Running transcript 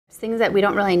Things that we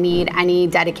don't really need any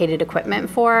dedicated equipment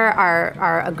for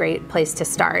are a great place to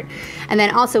start. And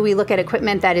then also we look at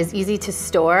equipment that is easy to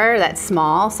store, that's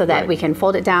small, so that we can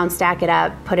fold it down, stack it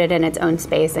up, put it in its own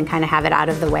space, and kind of have it out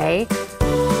of the way.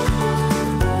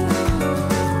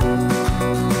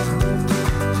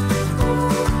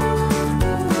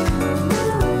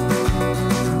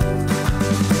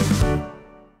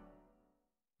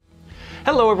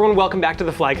 Hello everyone, welcome back to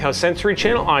the Flaghouse Sensory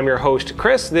Channel. I'm your host,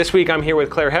 Chris. This week I'm here with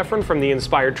Claire Heffron from the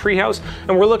Inspired Treehouse,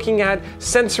 and we're looking at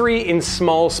sensory in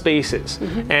small spaces,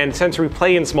 and sensory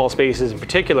play in small spaces in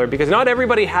particular, because not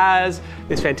everybody has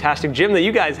this fantastic gym that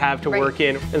you guys have to work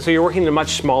in, and so you're working in a much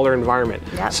smaller environment.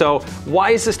 So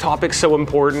why is this topic so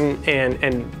important,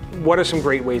 and what are some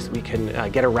great ways that we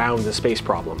can get around the space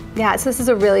problem? Yeah, so this is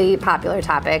a really popular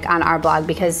topic on our blog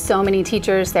because so many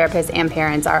teachers, therapists, and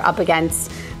parents are up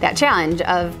against that challenge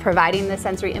of providing the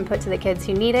sensory input to the kids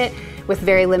who need it with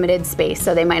very limited space.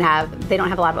 So they don't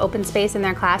have a lot of open space in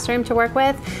their classroom to work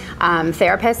with.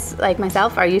 Therapists like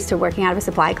myself are used to working out of a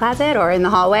supply closet or in the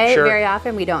hallway very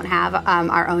often. We don't have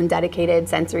our own dedicated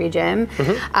sensory gym.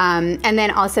 And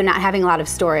then also not having a lot of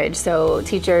storage. So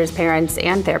teachers, parents,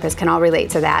 and therapists can all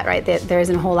relate to that, right? There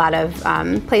isn't a whole lot of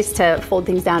place to fold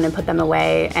things down and put them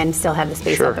away and still have the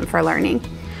space open for learning.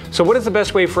 So what is the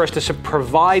best way for us to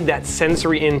provide that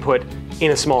sensory input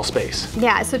in a small space?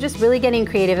 Yeah, so just really getting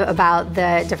creative about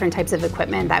the different types of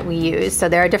equipment that we use. So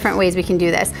there are different ways we can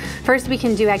do this. First, we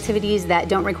can do activities that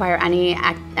don't require any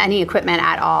equipment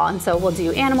at all. And so we'll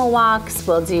do animal walks,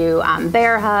 we'll do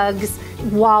bear hugs,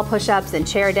 wall push-ups, and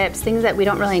chair dips. Things that we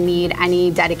don't really need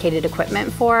any dedicated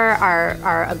equipment for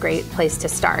are a great place to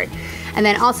start. And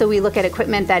then also we look at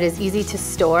equipment that is easy to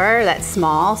store, that's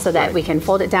small, so that we can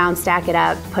fold it down, stack it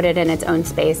up, put it in its own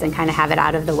space, and kind of have it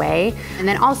out of the way. And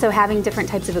then also having different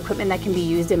types of equipment that can be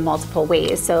used in multiple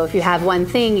ways. So if you have one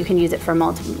thing, you can use it for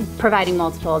providing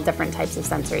multiple different types of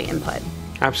sensory input.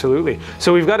 Absolutely.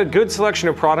 So we've got a good selection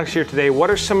of products here today. What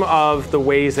are some of the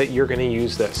ways that you're going to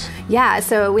use this? Yeah,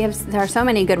 so there are so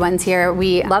many good ones here.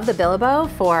 We love the BILIBO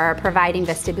for providing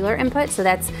vestibular input. So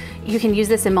you can use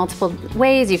this in multiple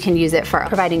ways. You can use it for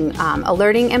providing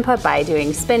alerting input by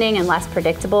doing spinning and less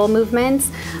predictable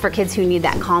movements. For kids who need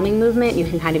that calming movement, you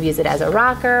can kind of use it as a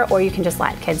rocker, or you can just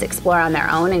let kids explore on their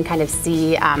own and kind of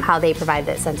see how they provide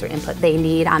the sensory input they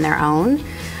need on their own.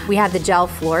 We have the gel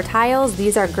floor tiles.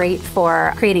 These are great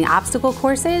for creating obstacle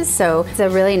courses. So it's a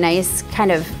really nice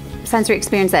kind of sensory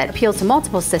experience that appeals to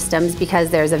multiple systems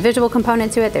because there's a visual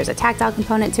component to it, there's a tactile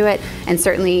component to it, and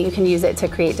certainly you can use it to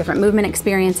create different movement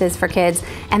experiences for kids.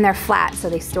 And they're flat, so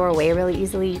they store away really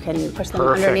easily. You can push them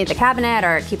underneath the cabinet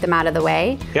or keep them out of the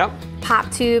way.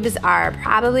 Pop tubes are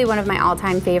probably one of my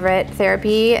all-time favorite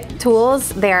therapy tools.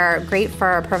 They're great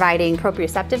for providing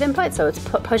proprioceptive input, so it's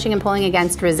pushing and pulling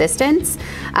against resistance,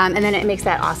 and then it makes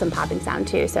that awesome popping sound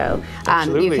too. So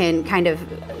you can kind of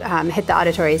hit the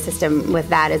auditory system with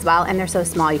that as well, and they're so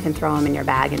small you can throw them in your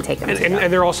bag and take them.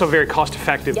 And they're also very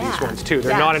cost-effective, these ones too.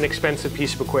 They're not an expensive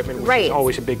piece of equipment, which is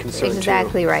always a big concern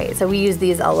Exactly right. So we use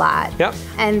these a lot.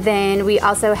 And then we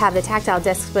also have the tactile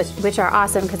discs, which are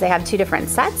awesome because they have two different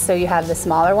sets. So you have the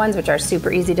smaller ones, which are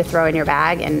super easy to throw in your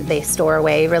bag and they store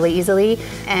away really easily.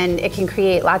 And it can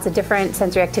create lots of different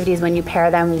sensory activities when you pair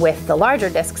them with the larger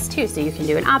discs too. So you can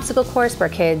do an obstacle course where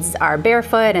kids are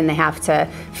barefoot and they have to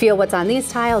feel what's on these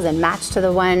tiles and match to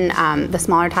the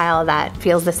smaller tile that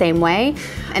feels the same way.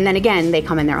 And then again, they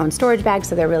come in their own storage bag,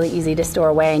 so they're really easy to store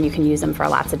away and you can use them for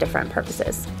lots of different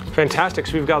purposes. Fantastic.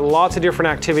 So we've got lots of different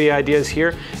activity ideas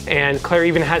here, and Claire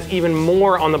even has even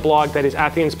more on the blog that is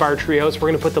at the Inspired Treehouse. We're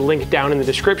going to put the link down in the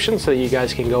description so that you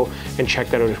guys can go and check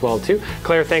that out as well too.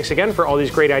 Claire, thanks again for all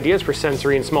these great ideas for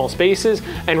sensory in small spaces.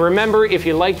 And remember, if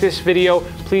you like this video,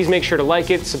 please make sure to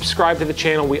like it, subscribe to the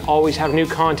channel. We always have new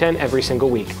content every single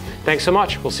week. Thanks so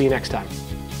much. We'll see you next time.